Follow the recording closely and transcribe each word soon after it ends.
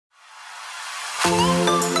What's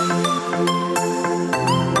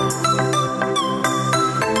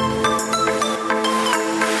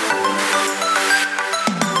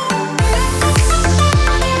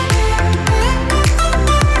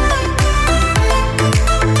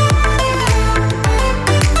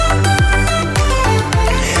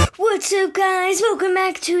up, guys? Welcome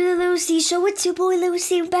back to the LilC Show. It's your boy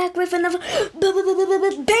LilC back with another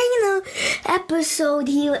banger episode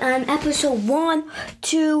here on episode 1,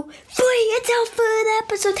 2, 3. It's our third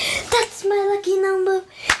episode. That's my lucky number.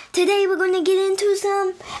 Today we're going to get into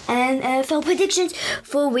some NFL predictions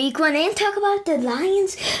for week 1 and talk about the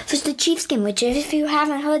Lions versus the Chiefs game, which if you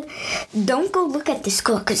haven't heard, don't go look at the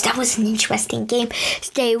score because that was an interesting game.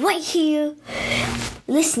 Stay right here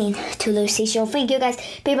listening to LilC Show. Thank you guys.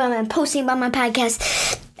 Baby, I'm posting about my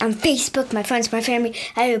podcast on Facebook, my friends, my family.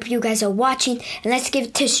 I hope you guys are watching. And let's give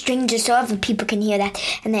it to strangers so other people can hear that.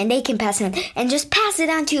 And then they can pass it on. And just pass it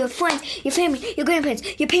on to your friends, your family, your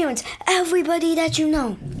grandparents, your parents, everybody that you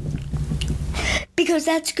know. Because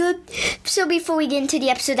that's good. So before we get into the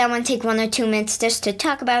episode, I want to take 1 or 2 minutes just to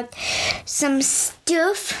talk about some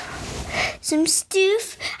stuff. I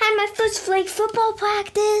had my first flag football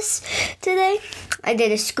practice today. I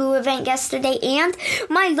did a school event yesterday, and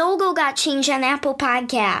my logo got changed on Apple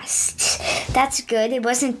Podcasts. That's good. It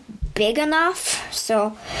wasn't big enough,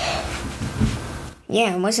 so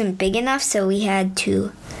it wasn't big enough, so we had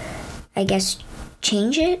to, I guess,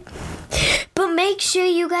 change it. But make sure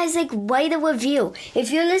you guys write a review.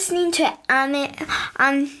 If you're listening to on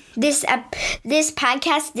this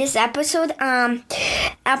podcast, this episode,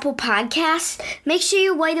 Apple Podcasts, make sure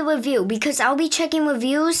you write a review because I'll be checking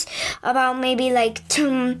reviews about maybe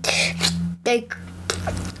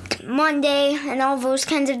Monday and all those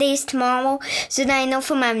kinds of days tomorrow, so that I know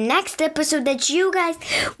for my next episode that you guys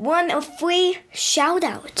won a free shout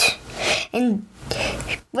out. And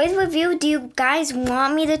with review, do you guys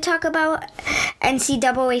want me to talk about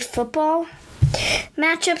NCAA football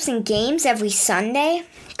matchups and games every Sunday?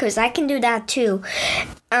 Because I can do that too.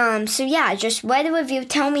 So yeah, just write a review,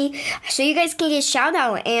 tell me, so you guys can get a shout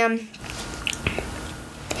out. And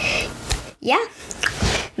yeah,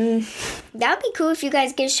 that would be cool if you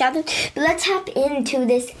guys get a shout out. But let's hop into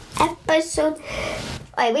this episode.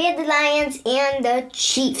 Alright, we had the Lions and the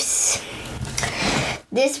Chiefs.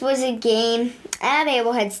 This was a game at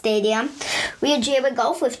Arrowhead Stadium. We had Jared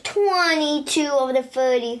Goff with 22 over the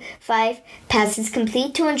 35 passes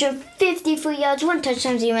complete, 254 yards, 1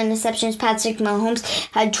 touchdown, 0 interceptions. Patrick Mahomes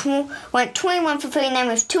went 21 for 39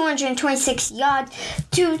 with 226 yards,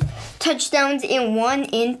 2 touchdowns, and 1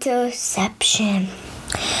 interception.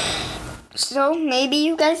 So maybe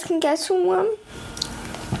you guys can guess who won.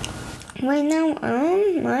 Right now,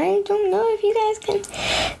 I don't know if you guys can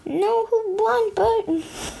know who won, but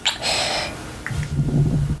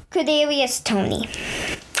Kadarius Toney.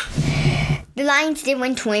 The Lions did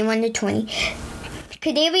win 21-20.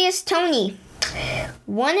 Kadarius Toney,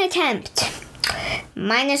 1 attempt,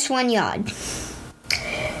 -1 yard.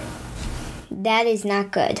 That is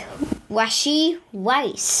not good. Rashee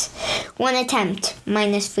Rice, 1 attempt,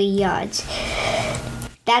 -3 yards.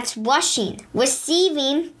 That's rushing.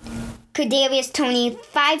 Receiving, Kadarius Toney,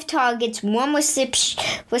 5 targets, 1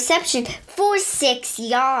 reception for 6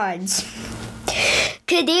 yards.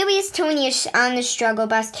 Kadarius Toney is on the struggle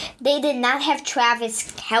bus. They did not have Travis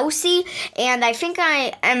Kelce, and I think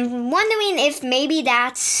I'm wondering if maybe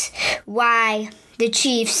that's why the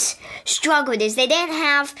Chiefs struggled, is they didn't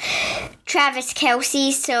have Travis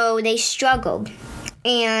Kelce, so they struggled.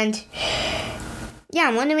 And yeah,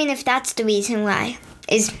 I'm wondering if that's the reason why,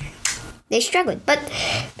 is they struggled. But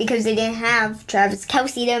because they didn't have Travis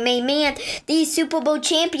Kelce, their main man, these Super Bowl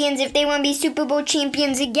champions, if they want to be Super Bowl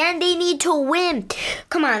champions again, they need to win.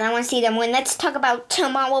 Come on, I want to see them win. Let's talk about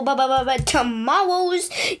tomorrow's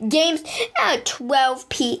games at 12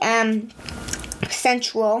 p.m.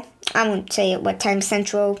 Central. I won't say at what time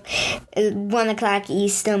Central, 1 o'clock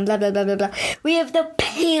Eastern, blah, blah, blah, blah, blah. We have the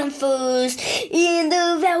Panthers and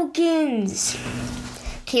the Falcons.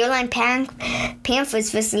 Carolina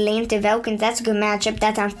Panthers versus Atlanta Falcons. That's a good matchup.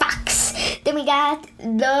 That's on Fox. Then we got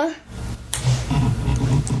the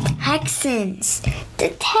Texans. The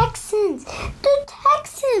Texans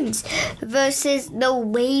versus the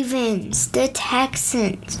Ravens. The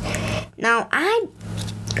Texans. Now,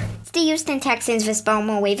 the Houston Texans versus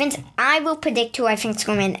Baltimore Ravens. I will predict who I think is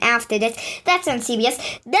going to win after this. That's on CBS.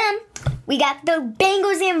 Then we got the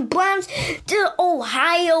Bengals and Browns.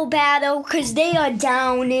 Ohio battle, because they are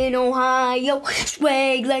down in Ohio.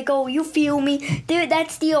 Swag like, oh, you feel me?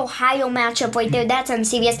 That's the Ohio matchup right there. That's on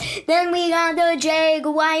CBS. Then we got the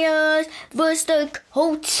Jaguars versus the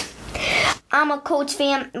Colts. I'm a Colts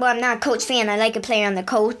fan. Well, I'm not a Colts fan. I like a player on the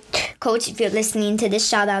Colts. If you're listening to this,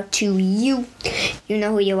 shout out to you. You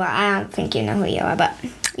know who you are. I don't think you know who you are, but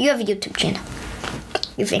you have a YouTube channel.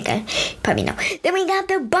 You think I probably know. Then we got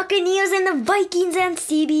the Buccaneers and the Vikings on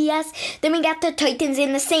CBS. Then we got the Titans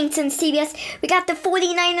and the Saints on CBS. We got the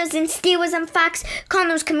 49ers and Steelers on Fox.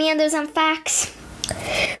 Cardinals, Commanders on Fox.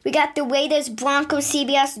 We got the Raiders, Broncos,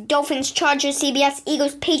 CBS. Dolphins, Chargers, CBS.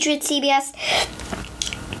 Eagles, Patriots, CBS.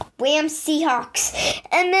 Rams, Seahawks.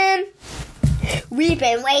 And then we've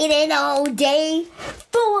been waiting all day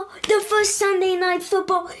for the first Sunday night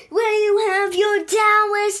football where you have your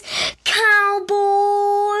Dallas Cowboys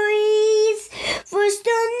versus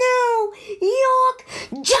the New York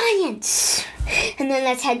Giants. And then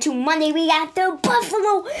let's head to Monday. We got the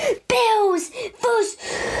Buffalo Bills versus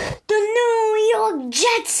the New York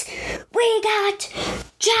Jets. We got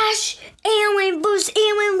Josh Allen versus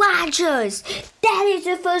Aaron Rodgers. That is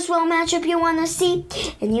the first round matchup you want to see.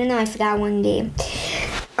 And you know I forgot one game.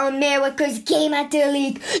 America's game at the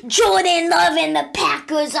league. Jordan Love and the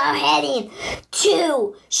Packers are heading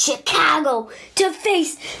to Chicago to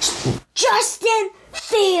face Justin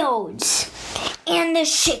Fields and the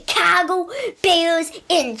Chicago Bears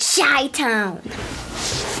in Chi-Town.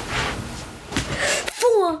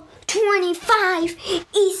 4:25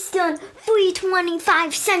 Eastern,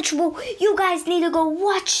 3:25 Central. You guys need to go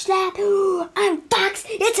watch that on Fox.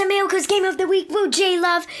 It's America's Game of the Week. Will J.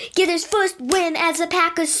 Love get his first win as a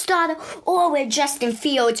Packers starter, or will Justin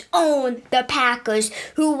Fields own the Packers?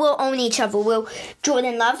 Who will own each other? Will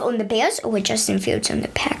Jordan Love own the Bears, or will Justin Fields own the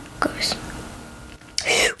Packers?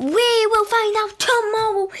 We will find out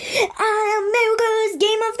tomorrow on America's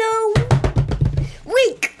Game of the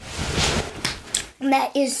Week.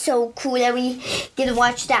 That is so cool that we get to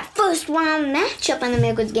watch that first round matchup on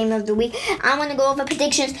America's Game of the Week. I want to go over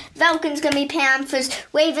predictions. Falcons going to be Panthers.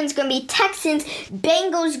 Ravens going to be Texans.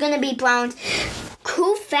 Bengals going to be Browns.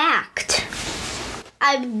 Cool fact.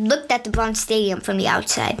 I looked at the Browns Stadium from the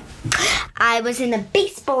outside. I was in a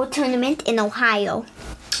baseball tournament in Ohio.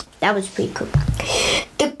 That was pretty cool.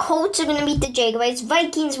 The Colts are going to beat the Jaguars.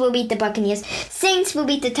 Vikings will beat the Buccaneers. Saints will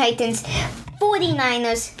beat the Titans.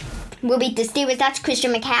 49ers will beat the Steelers. That's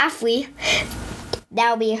Christian McCaffrey.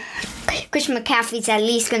 That'll be Christian McCaffrey's at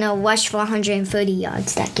least going to rush for 130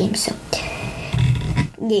 yards that game. So,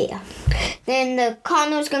 yeah. Then the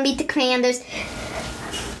Cardinals going to beat the Commanders.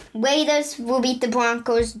 Raiders will beat the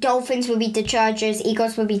Broncos. Dolphins will beat the Chargers.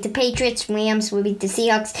 Eagles will beat the Patriots. Rams will beat the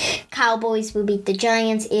Seahawks. Cowboys will beat the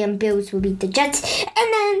Giants. And Bills will beat the Jets.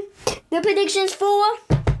 And then the predictions for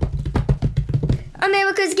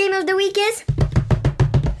America's Game of the Week is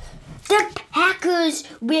the Packers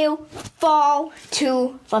will fall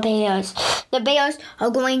to the Bears. The Bears are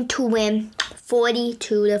going to win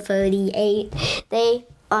 42-38. They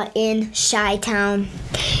are in Chi-Town.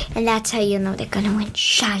 And that's how you know they're going to win.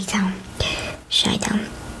 Chi-Town. Chi-Town.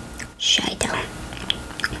 Chi-Town.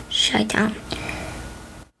 Chi-Town.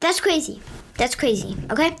 That's crazy. That's crazy,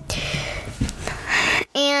 okay?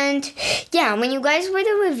 And, yeah, when you guys write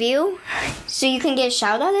a review, so you can get a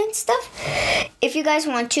shout-out and stuff, if you guys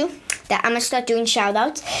want to, that I'm going to start doing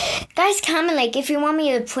shout-outs. Guys, comment, like, if you want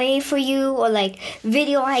me to play for you, or, like,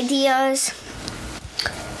 video ideas.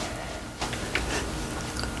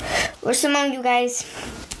 Or some of you guys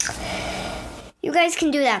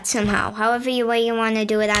can do that somehow. However way you want to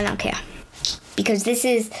do it, I don't care. Because this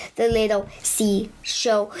is the LilC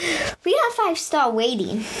show. We got 5-star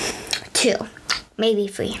rating. 2. Maybe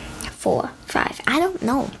 3. 4. 5. I don't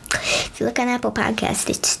know. If you look on Apple Podcast,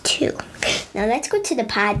 it's 2. Now let's go to the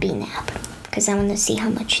Podbean app. Because I want to see how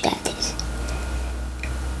much that is.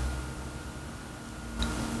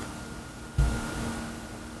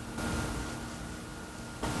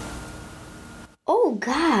 Oh,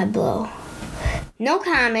 God, bro. No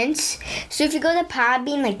comments. So if you go to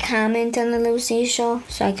Podbean, like, comment on the LilC show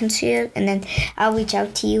so I can see it. And then I'll reach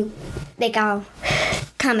out to you. Like, I'll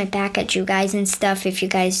comment back at you guys and stuff if you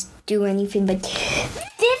guys do anything. But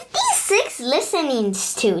 56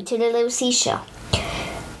 listenings to the LilC show.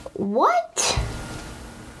 What?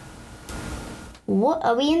 What?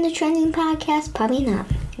 Are we in the trending podcast? Probably not.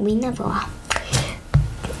 We never are.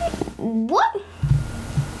 What?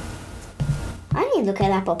 I need to look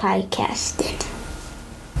at Apple Podcast then.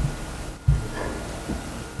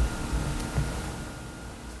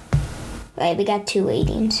 Right, we got 2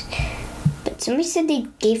 ratings. But somebody said they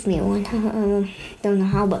gave me one. Don't know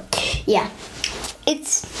how, but yeah.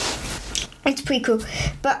 It's It's pretty cool.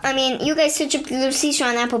 But, I mean, you guys search up the LilC Show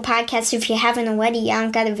on Apple Podcasts if you haven't already. I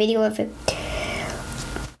don't got a video of it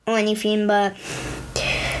or anything, but...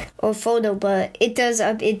 or photo, but it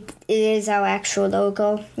is our actual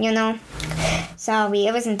logo, you know? Sorry,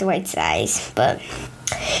 it wasn't the right size, but...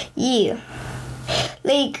 yeah.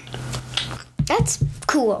 Like, that's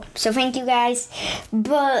cool. So, thank you, guys.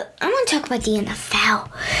 But, I want to talk about the NFL.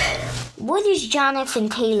 What is Jonathan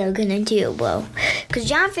Taylor going to do, bro? Because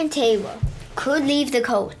Jonathan Taylor could leave the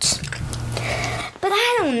Colts. But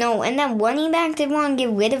I don't know. And that running back, they want to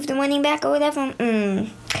get rid of the running back or whatever.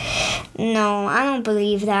 No, I don't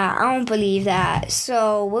believe that.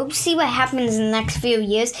 So, we'll see what happens in the next few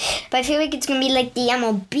years. But I feel like it's going to be like the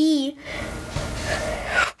MLB,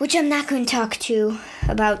 which I'm not going to talk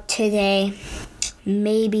about today.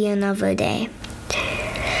 Maybe another day.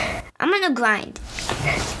 I'm going to grind.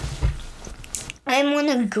 I'm going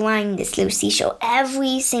to grind this LilC Show.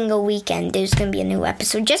 Every single weekend, there's going to be a new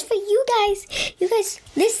episode just for you guys. You guys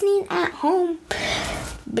listening at home.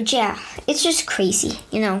 But yeah, it's just crazy.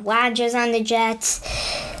 You know, Rodgers on the Jets.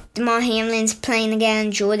 DeMar Hamlin's playing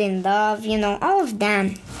again. Jordan Love, you know, all of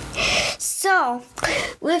them. So,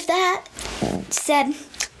 with that said,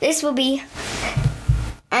 this will be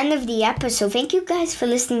end of the episode. Thank you guys for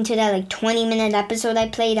listening to that 20-minute episode I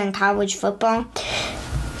played on college football.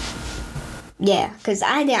 Yeah, because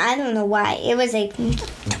I don't know why. It was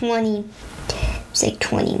 20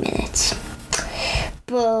 minutes.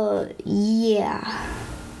 But, yeah.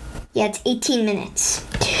 Yeah, it's 18 minutes.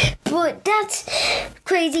 But that's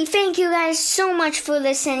crazy. Thank you guys so much for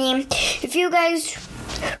listening. If you guys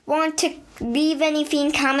want to leave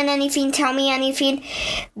anything, comment anything, tell me anything,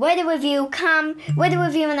 write a review on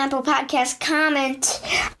Apple Podcasts, comment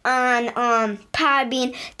on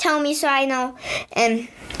Podbean, tell me so I know, and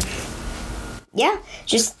yeah,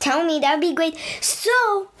 just tell me, that'd be great.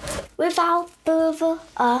 So, without further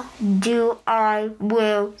ado, I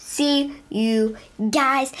will see you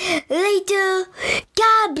guys later.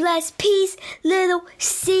 God bless, peace,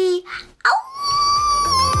 LilC. Ow!